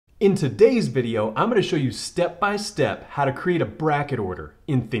In today's video, I'm going to show you step by step how to create a bracket order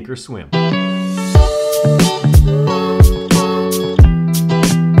in thinkorswim.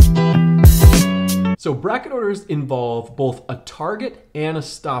 So bracket orders involve both a target and a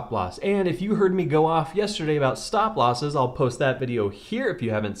stop loss. And if you heard me go off yesterday about stop losses, I'll post that video here if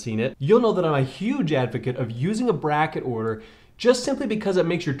you haven't seen it. You'll know that I'm a huge advocate of using a bracket order just simply because it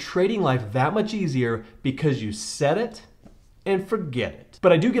makes your trading life that much easier because you set it and forget it.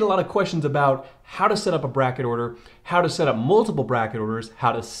 But I do get a lot of questions about how to set up a bracket order, how to set up multiple bracket orders,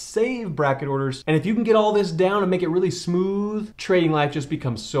 how to save bracket orders, and if you can get all this down and make it really smooth, trading life just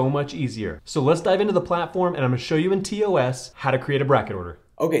becomes so much easier. So let's dive into the platform and I'm gonna show you in TOS how to create a bracket order.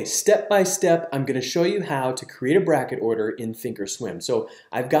 Okay, step by step, I'm gonna show you how to create a bracket order in thinkorswim. So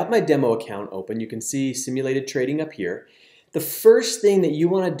I've got my demo account open. You can see simulated trading up here. The first thing that you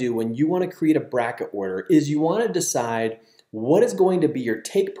wanna do when you wanna create a bracket order is you wanna decide what is going to be your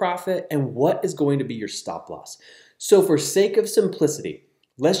take profit and what is going to be your stop loss. So for sake of simplicity,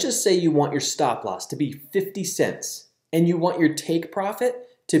 let's just say you want your stop loss to be 50 cents and you want your take profit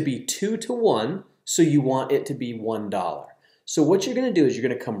to be 2 to 1, so you want it to be $1. So what you're gonna do is you're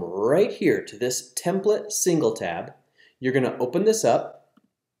gonna come right here to this template single tab, you're gonna open this up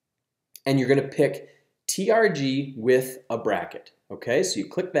and you're gonna pick TRG with a bracket, okay? So you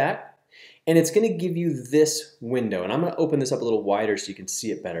click that, and it's going to give you this window. And I'm going to open this up a little wider so you can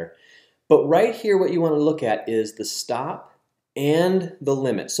see it better. But right here, what you want to look at is the stop and the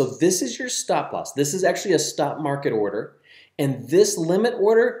limit. So this is your stop loss. This is actually a stop market order. And this limit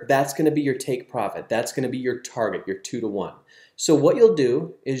order, that's going to be your take profit. That's going to be your target, your 2 to 1. So what you'll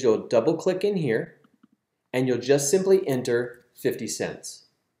do is you'll double click in here and you'll just simply enter 50 cents.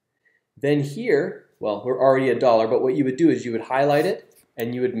 Then here, well, we're already $1, but what you would do is you would highlight it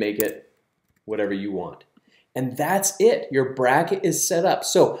and you would make it whatever you want. And that's it. Your bracket is set up.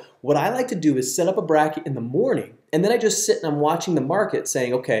 So what I like to do is set up a bracket in the morning, and then I just sit and I'm watching the market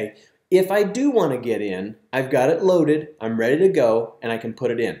saying, okay, if I do want to get in, I've got it loaded, I'm ready to go, and I can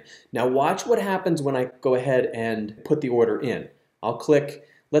put it in. Now watch what happens when I go ahead and put the order in. I'll click,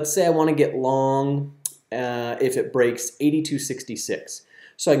 let's say I want to get long if it breaks 82.66.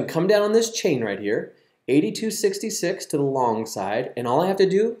 So I can come down on this chain right here, 82.66 to the long side, and all I have to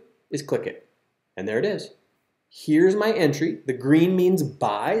do is click it. And there it is. Here's my entry. The green means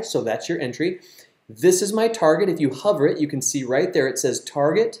buy, so that's your entry. This is my target. If you hover it, you can see right there it says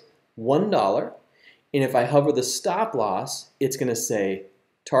target $1. And if I hover the stop loss, it's going to say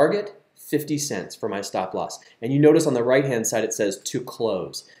target 50 cents for my stop loss. And you notice on the right-hand side it says to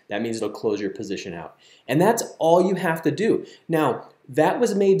close. That means it'll close your position out. And that's all you have to do. Now, that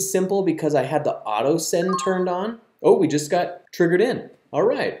was made simple because I had the auto send turned on. Oh, we just got triggered in. All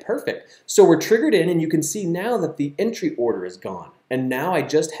right, perfect. So we're triggered in and you can see now that the entry order is gone. And now I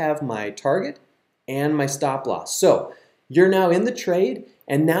just have my target and my stop loss. So you're now in the trade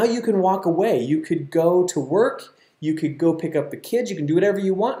and now you can walk away. You could go to work, you could go pick up the kids, you can do whatever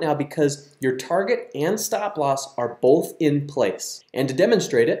you want now because your target and stop loss are both in place. And to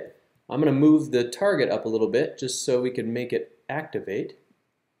demonstrate it, I'm gonna move the target up a little bit just so we can make it activate.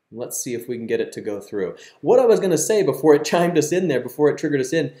 Let's see if we can get it to go through. What I was going to say before it chimed us in there, before it triggered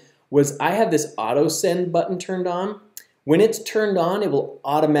us in, was I have this auto send button turned on. When it's turned on, it will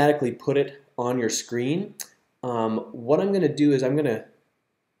automatically put it on your screen. What I'm going to do is I'm going to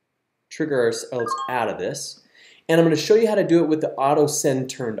trigger ourselves out of this. And I'm going to show you how to do it with the auto send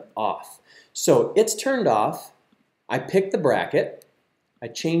turned off. So it's turned off. I pick the bracket. I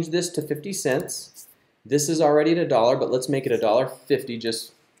change this to 50 cents. This is already at $1, but let's make it $1.50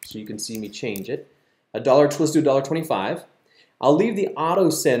 just so you can see me change it. Let's do $1.25. I'll leave the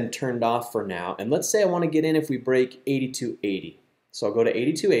auto send turned off for now. And let's say I want to get in if we break 82.80. So I'll go to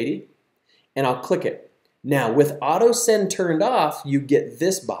 82.80 and I'll click it. Now with auto send turned off, you get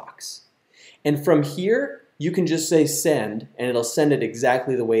this box. And from here, you can just say send and it'll send it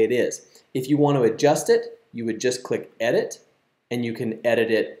exactly the way it is. If you want to adjust it, you would just click edit and you can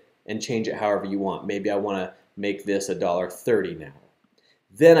edit it and change it however you want. Maybe I want to make this $1.30 now.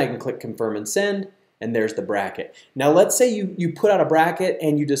 Then I can click confirm and send, and there's the bracket. Now let's say you put out a bracket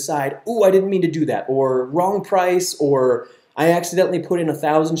and you decide, oh, I didn't mean to do that, or wrong price, or I accidentally put in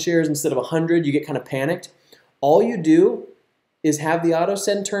 1,000 shares instead of 100, you get kind of panicked. All you do is have the auto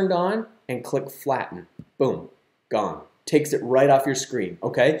send turned on and click flatten. Boom, gone. Takes it right off your screen,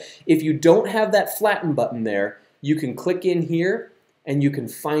 okay? If you don't have that flatten button there, you can click in here and you can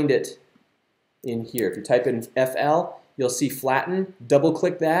find it in here. If you type in FL, you'll see flatten, double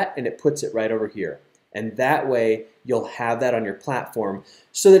click that, and it puts it right over here. And that way, you'll have that on your platform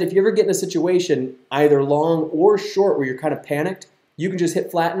so that if you ever get in a situation, either long or short, where you're kind of panicked, you can just hit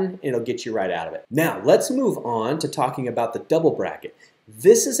flatten and it'll get you right out of it. Now, let's move on to talking about the double bracket.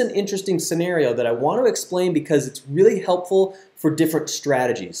 This is an interesting scenario that I want to explain because it's really helpful for different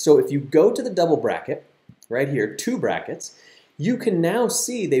strategies. So if you go to the double bracket, right here, 2 brackets, you can now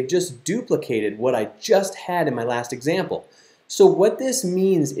see they've just duplicated what I just had in my last example. So what this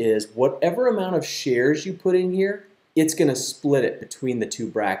means is whatever amount of shares you put in here, it's going to split it between the 2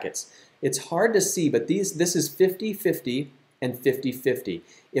 brackets. It's hard to see, but this is 50-50 and 50-50.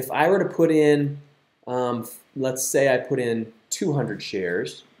 If I were to put in, let's say I put in 200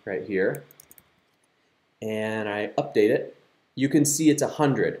 shares right here, and I update it, you can see it's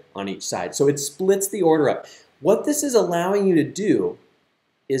 100 on each side. So it splits the order up. What this is allowing you to do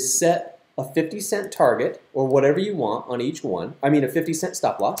is set a 50-cent target or whatever you want on each one. I mean a 50-cent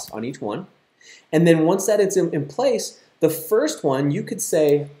stop loss on each one. And then once that is in place, the first one you could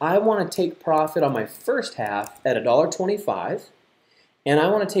say, I want to take profit on my first half at $1.25, and I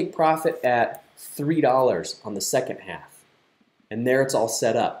want to take profit at $3 on the second half. And there it's all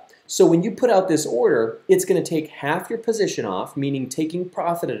set up. So when you put out this order, it's going to take half your position off, meaning taking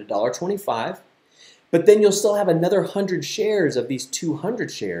profit at $1.25, but then you'll still have another 100 shares of these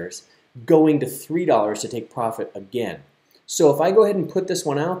 200 shares going to $3 to take profit again. So if I go ahead and put this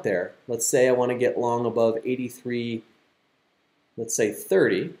one out there, let's say I want to get long above 83, let's say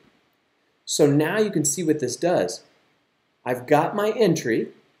 30. So now you can see what this does. I've got my entry.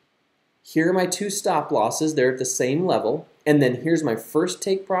 Here are my 2 stop losses. They're at the same level. And then here's my first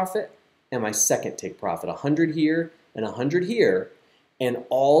take profit and my second take profit. 100 here and 100 here. And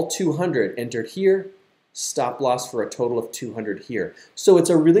all 200 entered here. Stop loss for a total of 200 here. So it's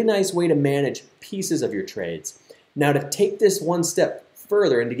a really nice way to manage pieces of your trades. Now to take this one step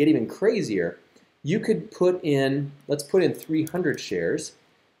further and to get even crazier, you could put in, let's put in 300 shares,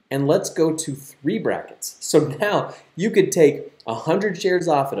 and let's go to 3 brackets. So now you could take 100 shares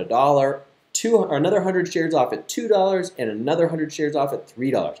off at $1, another 100 shares off at $2, and another 100 shares off at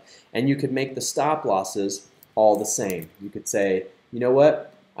 $3. And you could make the stop losses all the same. You could say, you know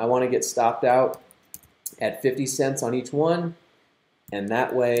what, I want to get stopped out at 50 cents on each one, and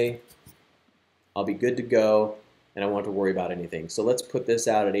that way I'll be good to go and I won't have to worry about anything. So let's put this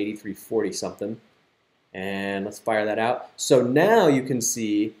out at 83.40 something, and let's fire that out. So now you can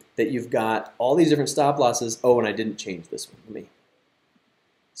see that you've got all these different stop losses. Oh, and I didn't change this one.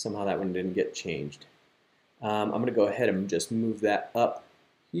 Somehow that one didn't get changed. I'm going to go ahead and just move that up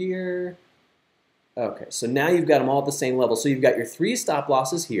here. Okay, so now you've got them all at the same level. So you've got your 3 stop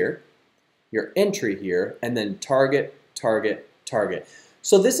losses here, your entry here, and then target, target, target.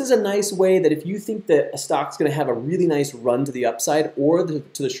 So this is a nice way that if you think that a stock's going to have a really nice run to the upside or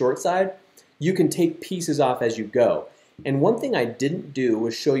to the short side, you can take pieces off as you go. And one thing I didn't do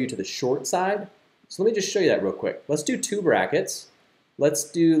was show you to the short side. So let me just show you that real quick. Let's do 2 brackets.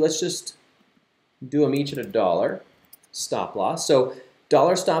 Let's just do them each at $1 stop loss. So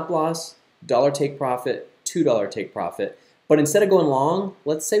 $1 stop loss, $1 take profit, $2 take profit. But instead of going long,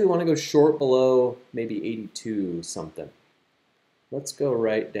 let's say we want to go short below maybe 82 something. Let's go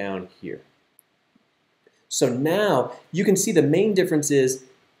right down here. So now you can see the main difference is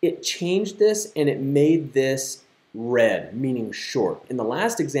it changed this and it made this red, meaning short. In the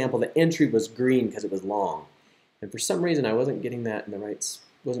last example, the entry was green because it was long. And for some reason, I wasn't getting that in the right,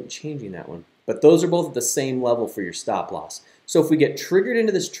 wasn't changing that one. But those are both at the same level for your stop loss. So if we get triggered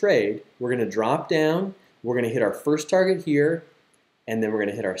into this trade, we're going to drop down, we're going to hit our first target here, and then we're going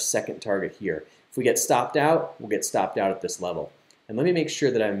to hit our second target here. If we get stopped out, we'll get stopped out at this level. And let me make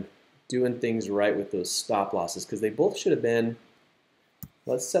sure that I'm doing things right with those stop losses because they both should have been,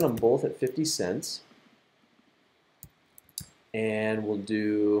 let's set them both at 50 cents. And we'll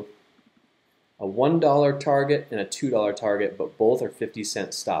do a $1 target and a $2 target, but both are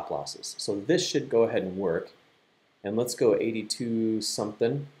 50-cent stop losses. So this should go ahead and work. And let's go 82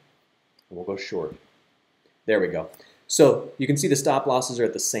 something, and we'll go short. There we go. So you can see the stop losses are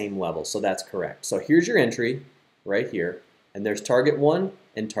at the same level, so that's correct. So here's your entry right here, and there's target 1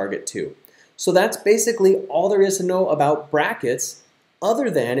 and target 2. So that's basically all there is to know about brackets,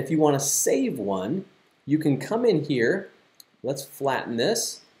 other than if you want to save one, you can come in here. Let's flatten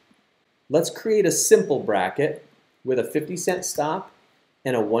this. Let's create a simple bracket with a 50-cent stop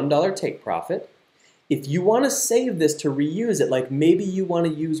and a $1 take profit. If you want to save this to reuse it, like maybe you want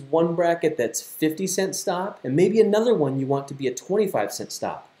to use one bracket that's 50-cent stop and maybe another one you want to be a 25-cent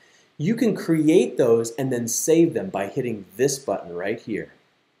stop, you can create those and then save them by hitting this button right here.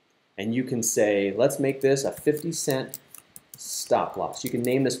 And you can say, let's make this a 50-cent stop loss. You can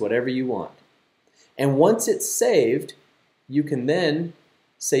name this whatever you want. And once it's saved, you can then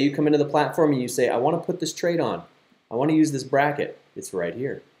say you come into the platform and you say, I want to put this trade on. I want to use this bracket. It's right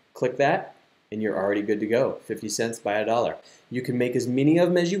here. Click that and you're already good to go. 50 cents by a dollar. You can make as many of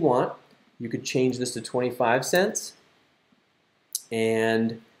them as you want. You could change this to 25 cents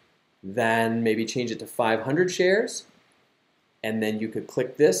and then maybe change it to 500 shares. And then you could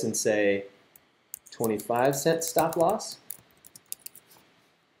click this and say 25-cent stop loss.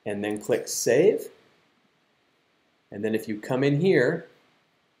 And then click save. And then if you come in here,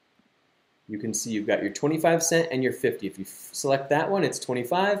 you can see you've got your 25 cent and your 50. If you select that one, it's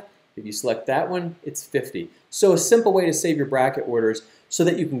 25. If you select that one, it's 50. So a simple way to save your bracket orders so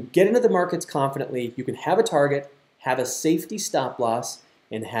that you can get into the markets confidently, you can have a target, have a safety stop loss,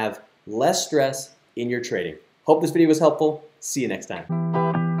 and have less stress in your trading. Hope this video was helpful. See you next time.